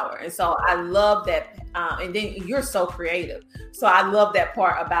empower. Right. And so I love that. And then you're so creative. So I love that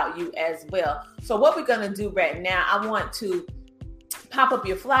part about you as well. So what we're going to do right now, I want to pop up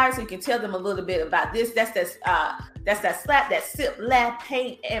your flyer so you can tell them a little bit about this. That's that slap, that sip, laugh,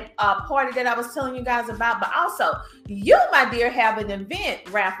 paint and party that I was telling you guys about. But also, you, my dear, have an event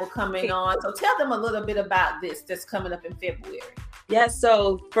raffle coming on. So tell them a little bit about this that's coming up in February. Yes,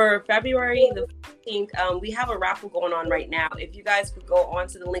 so for February the 15th, we have a raffle going on right now. If you guys could go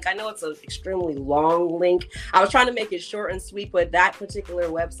onto the link, I know it's an extremely long link. I was trying to make it short and sweet, but that particular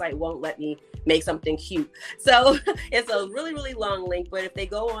website won't let me make something cute. So it's a really, really long link. But if they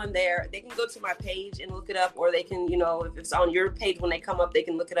go on there, they can go to my page and look it up, or they can, if it's on your page when they come up, they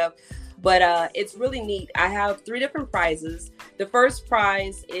can look it up. But it's really neat. I have 3 different prizes. The first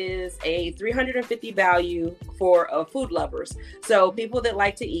prize is a $350 value for food lovers. So people that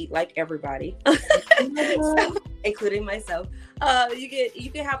like to eat, like everybody, so, including myself. You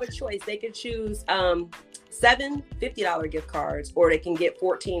can have a choice. They can choose 7 $50 gift cards, or they can get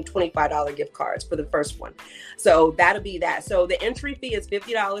 14 $25 gift cards for the first one. So that'll be that. So the entry fee is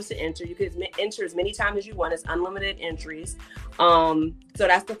 $50 to enter. You can enter as many times as you want. It's unlimited entries. So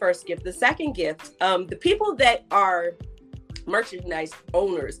that's the first gift. The second gift, the people that are merchandise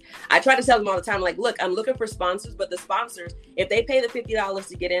owners, I try to tell them all the time, like, look, I'm looking for sponsors, but the sponsors, if they pay the $50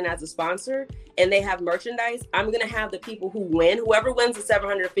 to get in as a sponsor and they have merchandise, I'm going to have the people who win, whoever wins the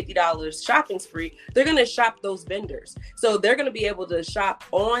 $750 shopping spree, they're going to shop those vendors. So they're going to be able to shop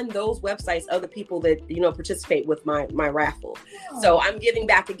on those websites of the people that, participate with my raffle. Oh. So I'm giving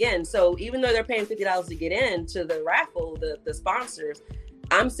back again. So even though they're paying $50 to get in to the raffle, the sponsors,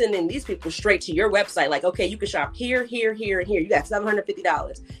 I'm sending these people straight to your website. Like, okay, you can shop here, here, here, and here. You got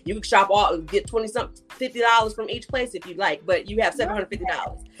 $750. You can shop get $50 from each place if you'd like, but you have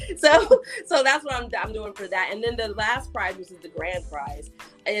 $750. So that's what I'm doing for that. And then the last prize, which is the grand prize,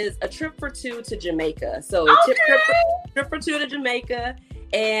 is a trip for two to Jamaica. So trip for two to Jamaica.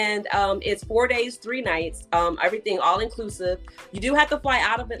 And it's 4 days, 3 nights, everything all inclusive. You do have to fly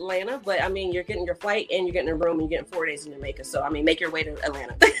out of Atlanta, but I mean, you're getting your flight and you're getting a room and you're getting 4 days in Jamaica. So I mean, make your way to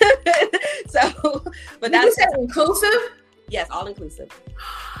Atlanta. But that's inclusive. Yes, all inclusive.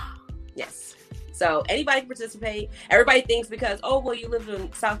 Yes. So anybody can participate. Everybody thinks because, oh, well, you live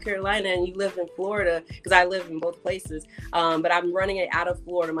in South Carolina and you live in Florida, because I live in both places. But I'm running it out of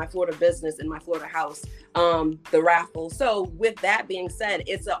Florida, my Florida business and my Florida house, the raffle. So with that being said,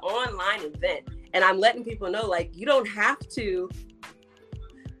 it's an online event. And I'm letting people know, like, you don't have to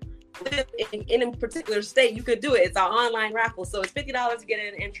live in a particular state. You could do it. It's an online raffle. So it's $50 to get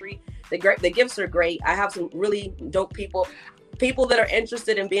an entry. The gifts are great. I have some really dope people that are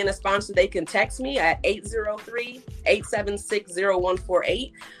interested in being a sponsor. They can text me at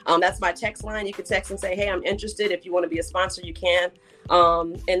 803-876-0148. That's my text line. You can text and say, hey, I'm interested. If you want to be a sponsor, you can.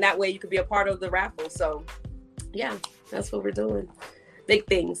 And that way you could be a part of the raffle. So yeah, that's what we're doing. Big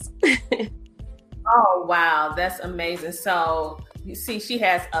things. Oh, wow. That's amazing. So you see, she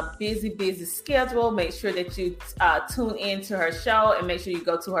has a busy schedule. Make sure that you tune into her show and make sure you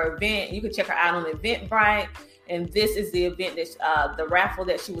go to her event. You can check her out on Eventbrite. And this is the event that the raffle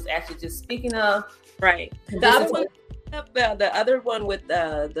that she was actually just speaking of. Right. The other one with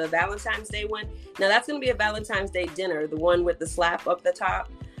the Valentine's Day one. Now that's going to be a Valentine's Day dinner. The one with the slap up the top.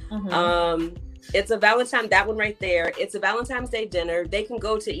 Mm-hmm. It's a that one right there. It's a Valentine's Day dinner. They can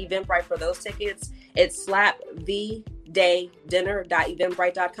go to Eventbrite for those tickets. It's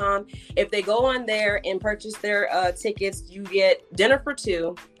slapvdaydinner.eventbrite.com. If they go on there and purchase their tickets, you get dinner for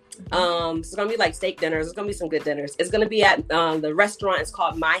two. So it's gonna be like steak dinners. It's gonna be some good dinners. It's gonna be at the restaurant. It's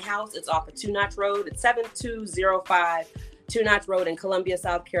called My House. It's off of Two Notch Road. It's 7205 Two Notch Road in Columbia,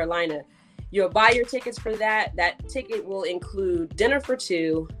 South Carolina. You'll buy your tickets for that. That ticket will include dinner for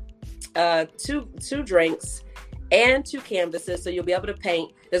two, two drinks, and 2 canvases. So you'll be able to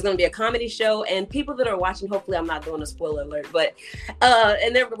paint. There's going to be a comedy show, and people that are watching, hopefully I'm not doing a spoiler alert, but,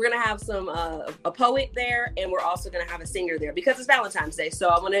 and then we're going to have some, a poet there, and we're also going to have a singer there because it's Valentine's Day. So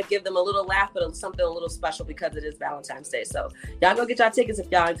I want to give them a little laugh, but something a little special because it is Valentine's Day. So y'all go get y'all tickets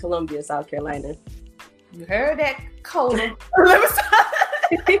if y'all in Columbia, South Carolina. You heard that, Cola.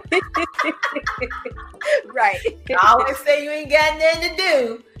 Right. I always say you ain't got nothing to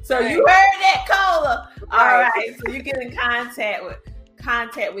do. So you heard that, Cola. All right. So you get in contact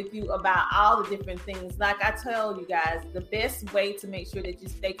with you about all the different things. Like I tell you guys, the best way to make sure that you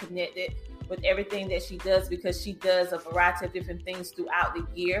stay connected with everything that she does, because she does a variety of different things throughout the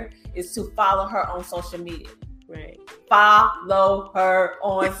year, is to follow her on social media. Right. Follow her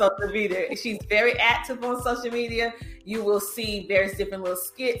on social media. She's very active on social media. You will see various different little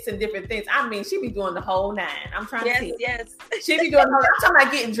skits and different things. I mean, she be doing the whole nine. I'm trying to tell you. Yes. She be doing the whole. I'm talking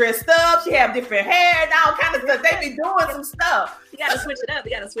about getting dressed up. She have different hair and all kind of stuff. They be doing some stuff. You gotta switch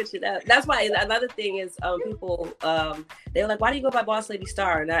it up. That's why another thing is people they were like, why do you go by Boss Lady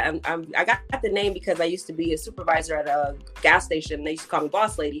Star? And I got the name because I used to be a supervisor at a gas station. They used to call me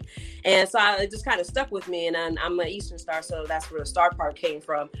Boss Lady, and so it just kind of stuck with me. And I'm an Eastern Star, so that's where the star part came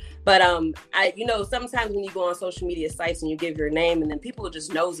from. But sometimes when you go on social media sites and you give your name, and then people are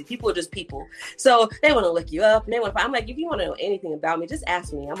just nosy. People are just people, so they want to look you up and they want to. I'm like, if you want to know anything about me, just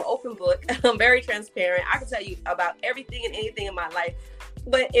ask me. I'm an open book. I'm very transparent. I can tell you about everything and anything in my life.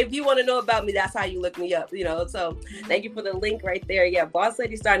 But if you want to know about me, that's how you look me up, So thank you for the link right there. Yeah, Boss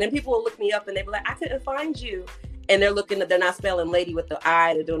Lady Star. And then people will look me up and they be like, I couldn't find you. And they're not spelling lady with the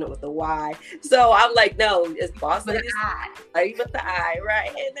I, they're doing it with the Y. So I'm like, no, it's Boss Lady Star with the I, right?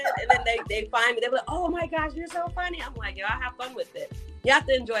 And then they find me. They're like, oh my gosh, you're so funny. I'm like, I have fun with it. You have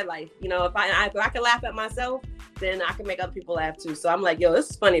to enjoy life. If I can laugh at myself, then I can make other people laugh too. So I'm like,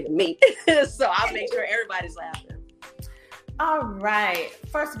 this is funny to me. So I'll make sure everybody's laughing. All right.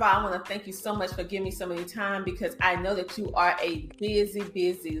 First of all, I want to thank you so much for giving me so many time, because I know that you are a busy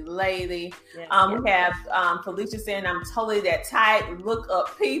lady. Yes, we have Felicia saying I'm totally that type. Look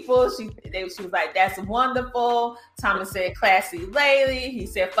up people. She was like, that's wonderful. Thomas said classy lady. He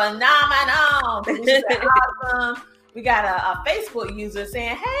said phenomenal. Felicia said awesome. We got a Facebook user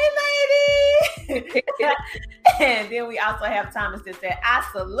saying, hey lady. And then we also have Thomas that said, I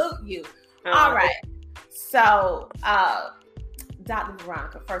salute you. All right. So, Dr.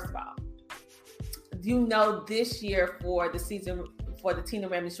 Veronica, first of all, this year for the season for the Tina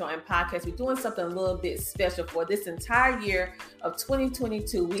Ramsey Show and podcast, we're doing something a little bit special for this entire year of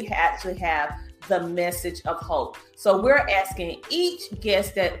 2022. We actually have the message of hope. So we're asking each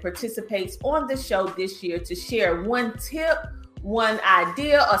guest that participates on the show this year to share one tip, one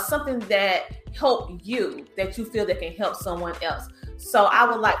idea, or something that helped you, that you feel that can help someone else. So I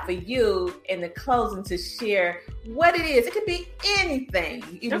would like for you in the closing to share what it is. It could be anything,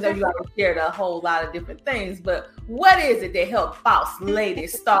 even though you already shared a whole lot of different things, but what is it that helped boss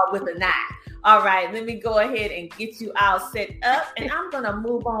ladies start with a 9? All right, let me go ahead and get you all set up, and I'm going to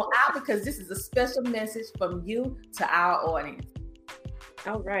move on out because this is a special message from you to our audience.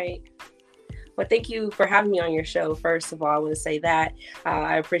 All right. Well, thank you for having me on your show. First of all, I want to say that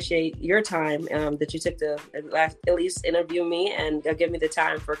I appreciate your time that you took to at least interview me and give me the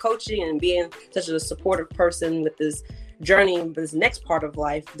time for coaching and being such a supportive person with this journey, this next part of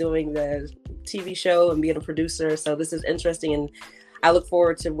life, doing the TV show and being a producer. So this is interesting, and I look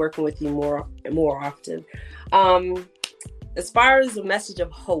forward to working with you more and more often. As far as the message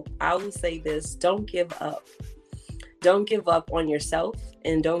of hope, I will say this: don't give up. Don't give up on yourself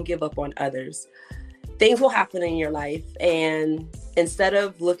and don't give up on others. Things will happen in your life, and instead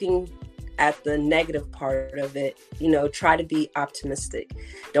of looking at the negative part of it, try to be optimistic.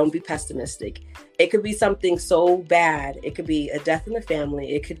 Don't be pessimistic. It could be something so bad. It could be a death in the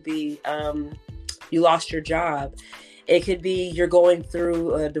family. It could be you lost your job. It could be you're going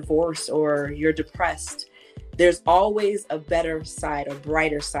through a divorce or you're depressed. There's always a better side, a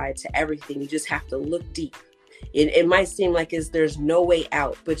brighter side to everything. You just have to look deep. It might seem like there's no way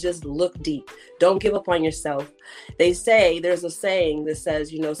out, but just look deep. Don't give up on yourself. There's a saying that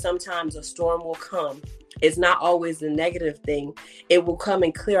says, sometimes a storm will come. It's not always a negative thing. It will come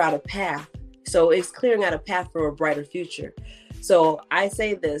and clear out a path. So it's clearing out a path for a brighter future. So I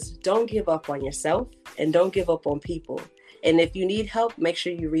say this: don't give up on yourself and don't give up on people. And if you need help, make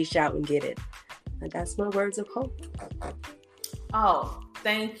sure you reach out and get it. And that's my words of hope. Oh,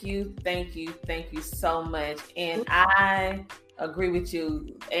 thank you so much. And I agree with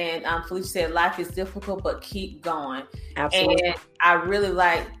you. And Felicia said life is difficult, but keep going. Absolutely. And I really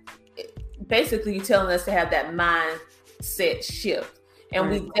like, basically, you telling us to have that mindset shift. And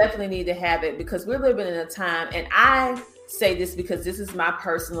we definitely need to have it because we're living in a time, and I say this because this is my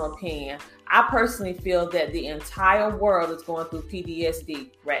personal opinion. I personally feel that the entire world is going through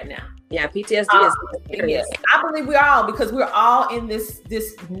PTSD right now. Yeah, PTSD is serious. I believe we are all, because we're all in this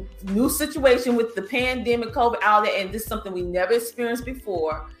new situation with the pandemic, COVID, all that, and this is something we never experienced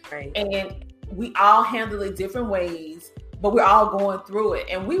before. Right. And we all handle it different ways, but we're all going through it.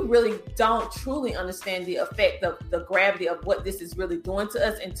 And we really don't truly understand the effect of the gravity of what this is really doing to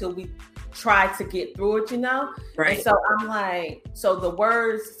us until we try to get through it, Right. And so I'm like, so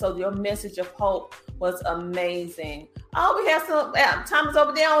your message of hope was amazing. Oh, we have some Thomas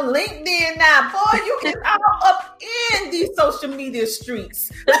over there on LinkedIn now. Boy, you get all up in these social media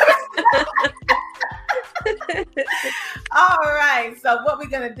streets. All right. So what we're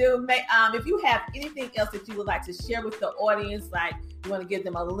going to do, if you have anything else that you would like to share with the audience, like you want to give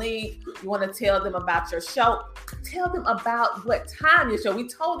them a link, you want to tell them about your show, tell them about what time your show. We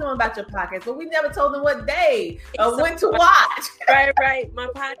told them about your podcast, but we never told them what day or when to watch. Right. My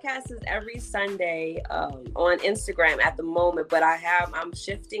podcast is every Sunday on Instagram at the moment, but I'm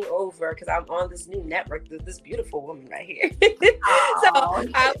shifting over because I'm on this new network, this beautiful woman right here. So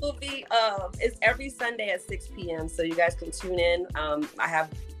I will be, it's every Sunday at 6 p.m. So you guys can tune in. I have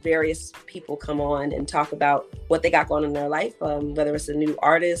various people come on and talk about what they got going on in their life, whether it's a new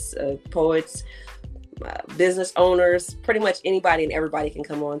artist, poets, business owners, pretty much anybody and everybody can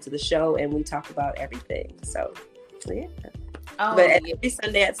come on to the show, and we talk about everything. So yeah. Every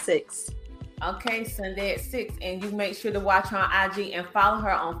Sunday at 6. Okay, Sunday at 6. And you make sure to watch her on IG and follow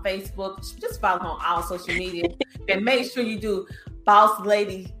her on Facebook. Just follow her on all social media. And make sure you do Boss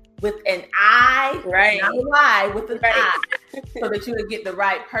Lady with an I, right? Not a Y, with an I, so that you will get the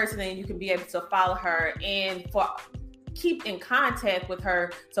right person and you can be able to follow her and keep in contact with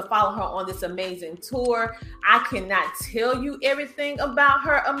her, to follow her on this amazing tour. I cannot tell you everything about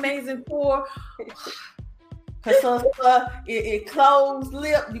her amazing tour. Because it closed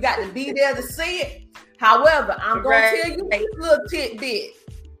lip. You got to be there to see it. However, I'm going to tell you this little tidbit.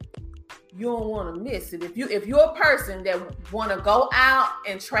 You don't want to miss it. If you're a person that want to go out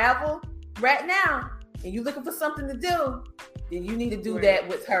and travel right now and you're looking for something to do, then you need to do that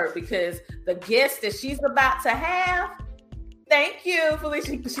with her, because the guest that she's about to have, thank you,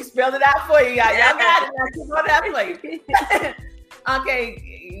 Felicia. She spelled it out for you. Y'all got it. She spelled it out for you.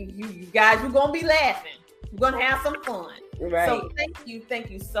 Okay, you guys, you're going to be laughing. We're gonna have some fun. Right. So thank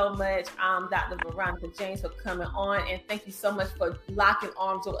you so much, Dr. Veronica James, for coming on, and thank you so much for locking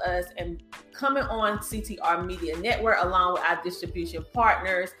arms with us and coming on CTR Media Network along with our distribution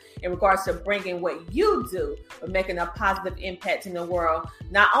partners in regards to bringing what you do, but making a positive impact in the world,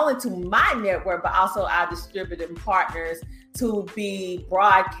 not only to my network but also our distributing partners, to be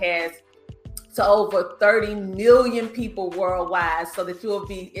broadcast to over 30 million people worldwide, so that you will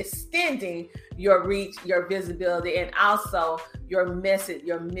be extending your reach, your visibility, and also your message,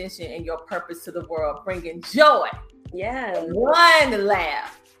 your mission, and your purpose to the world, bringing joy. Yeah. One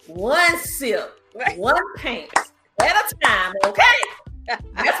laugh, one sip, one paint at a time, okay?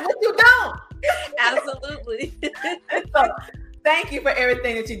 That's what you're doing. Absolutely. So, thank you for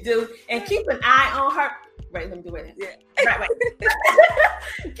everything that you do, and keep an eye on her. Right, let me do it. Yeah. Right.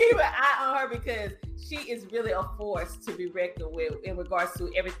 Keep an eye on her, because she is really a force to be reckoned with in regards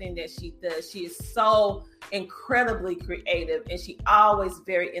to everything that she does. She is so incredibly creative, and she always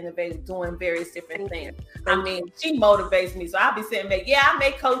very innovative, doing various different things. I mean, she motivates me. So I'll be saying, I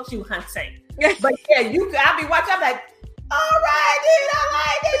may coach you, hunting. But yeah, I'll be watching. I'm like, all right, dude, I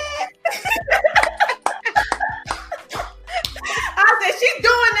like it. I said, she's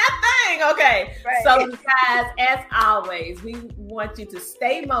doing that thing. Okay. Right. So guys, as always, we want you to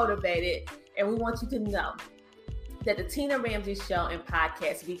stay motivated, and we want you to know that the Tina Ramsey Show and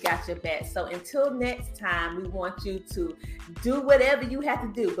Podcast, we got your back. So until next time, we want you to do whatever you have to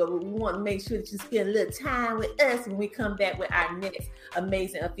do, but we want to make sure that you spend a little time with us when we come back with our next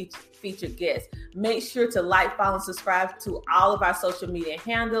amazing featured guest. Make sure to like, follow, and subscribe to all of our social media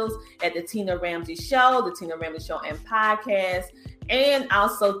handles at the Tina Ramsey Show, the Tina Ramsey Show and Podcast. And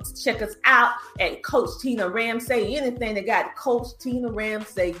also check us out at Coach Tina Ramsey. Anything that got Coach Tina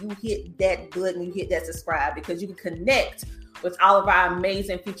Ramsey, you hit that button, you hit that subscribe, because you can connect with all of our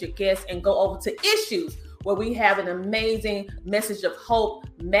amazing featured guests and go over to Issues, where we have an amazing Message of Hope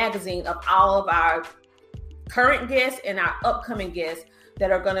magazine of all of our current guests and our upcoming guests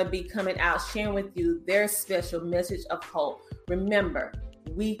that are going to be coming out, sharing with you their special message of hope. Remember,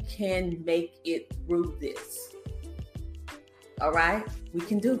 we can make it through this. All right? We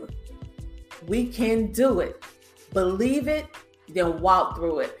can do it. We can do it. Believe it, then walk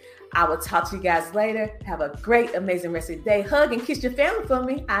through it. I will talk to you guys later. Have a great, amazing rest of the day. Hug and kiss your family for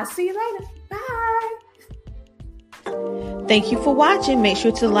me. I'll see you later. Bye. Thank you for watching. Make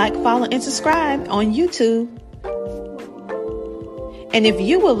sure to like, follow, and subscribe on YouTube. And if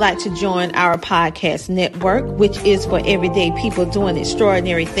you would like to join our podcast network, which is for everyday people doing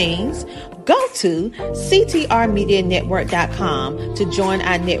extraordinary things, go to ctrmedianetwork.com to join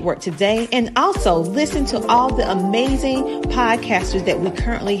our network today, and also listen to all the amazing podcasters that we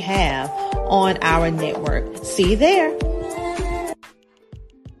currently have on our network. See you there.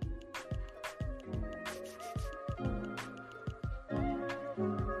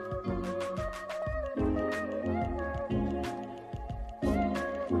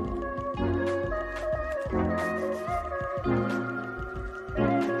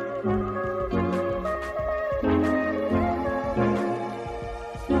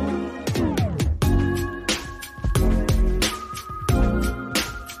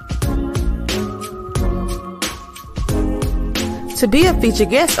 To be a featured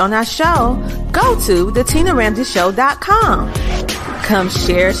guest on our show, go to thetinaramseyshow.com. Come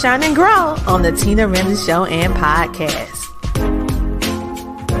share, shine, and grow on the Tina Ramsey Show and Podcast.